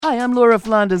Hi, I'm Laura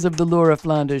Flanders of The Laura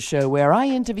Flanders Show, where I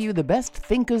interview the best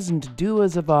thinkers and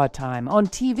doers of our time. On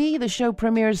TV, the show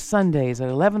premieres Sundays at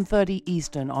 11:30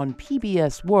 Eastern on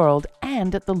PBS World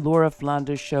and at the Laura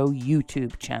Flanders Show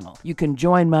YouTube channel. You can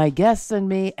join my guests and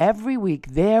me every week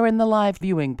there in the live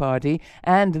viewing party,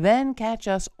 and then catch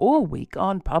us all week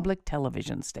on public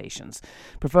television stations.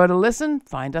 Prefer to listen?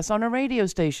 Find us on a radio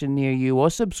station near you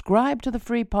or subscribe to the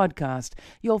free podcast.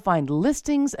 You'll find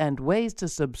listings and ways to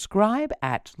subscribe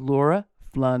at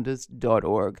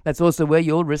lauraflanders.org. That's also where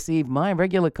you'll receive my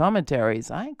regular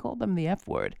commentaries. I call them the F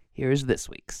word. Here's this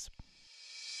week's.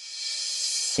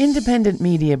 Independent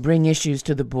media bring issues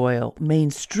to the boil.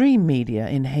 Mainstream media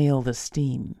inhale the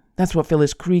steam. That's what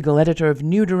Phyllis Kriegel, editor of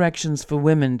New Directions for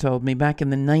Women, told me back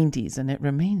in the 90s, and it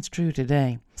remains true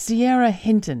today. Sierra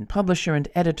Hinton, publisher and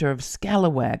editor of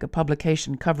Scalawag, a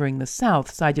publication covering the South,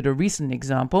 cited a recent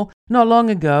example. Not long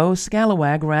ago,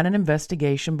 Scalawag ran an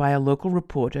investigation by a local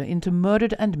reporter into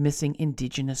murdered and missing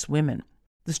Indigenous women.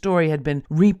 The story had been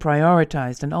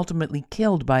reprioritized and ultimately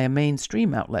killed by a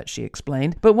mainstream outlet, she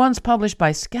explained. But once published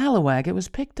by Scalawag, it was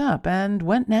picked up and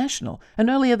went national. And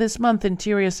earlier this month,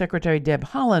 Interior Secretary Deb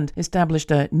Haaland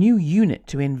established a new unit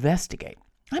to investigate.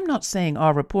 I'm not saying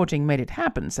our reporting made it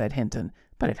happen, said Hinton,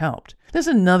 but it helped. There's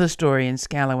another story in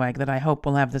Scalawag that I hope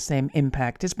will have the same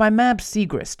impact. It's by Mabs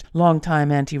Segrist,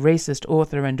 longtime anti-racist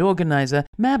author and organizer.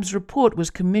 Mabs' report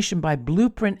was commissioned by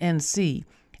Blueprint NC,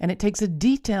 and it takes a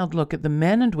detailed look at the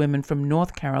men and women from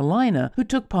North Carolina who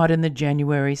took part in the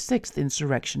January 6th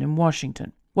insurrection in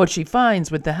Washington. What she finds,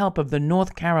 with the help of the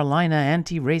North Carolina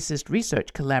Anti-Racist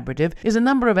Research Collaborative, is a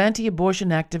number of anti-abortion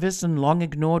activists and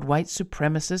long-ignored white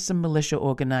supremacists and militia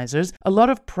organizers, a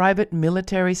lot of private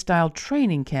military-style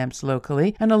training camps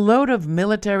locally, and a load of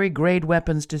military-grade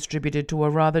weapons distributed to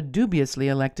a rather dubiously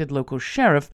elected local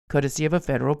sheriff, courtesy of a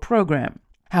federal program.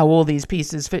 How all these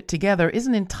pieces fit together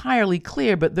isn't entirely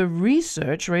clear, but the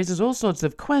research raises all sorts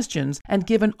of questions, and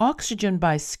given oxygen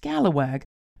by Scalawag,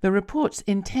 the report's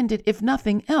intended, if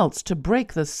nothing else, to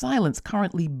break the silence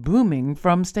currently booming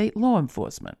from state law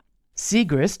enforcement.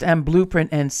 Segrist and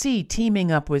Blueprint NC,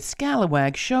 teaming up with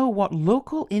Scalawag, show what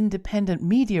local independent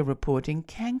media reporting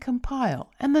can compile.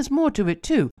 And there's more to it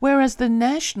too. Whereas the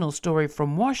national story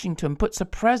from Washington puts a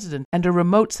president and a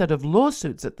remote set of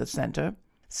lawsuits at the center,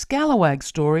 Scalawag's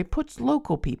story puts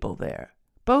local people there,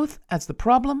 both as the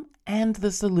problem and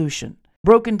the solution.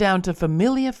 Broken down to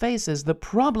familiar faces, the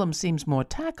problem seems more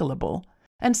tackleable,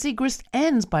 and Segrist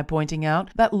ends by pointing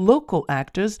out that local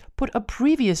actors put a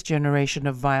previous generation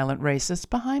of violent racists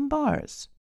behind bars.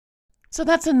 So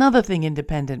that's another thing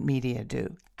independent media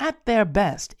do. At their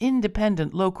best,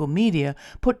 independent local media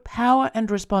put power and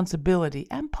responsibility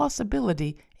and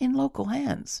possibility in local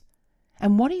hands.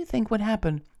 And what do you think would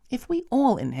happen if we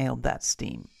all inhaled that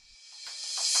steam?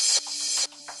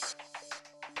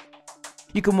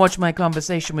 You can watch my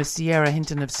conversation with Sierra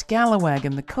Hinton of Scalawag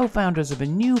and the co-founders of a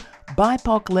new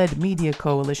BIPOC-led media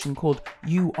coalition called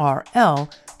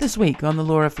URL this week on The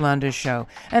Laura Flanders Show,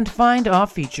 and find our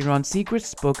feature on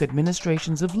Segrist's book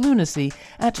Administrations of Lunacy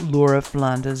at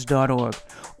lauraflanders.org.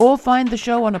 Or find the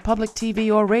show on a public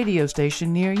TV or radio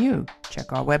station near you.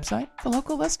 Check our website for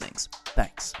local listings.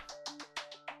 Thanks.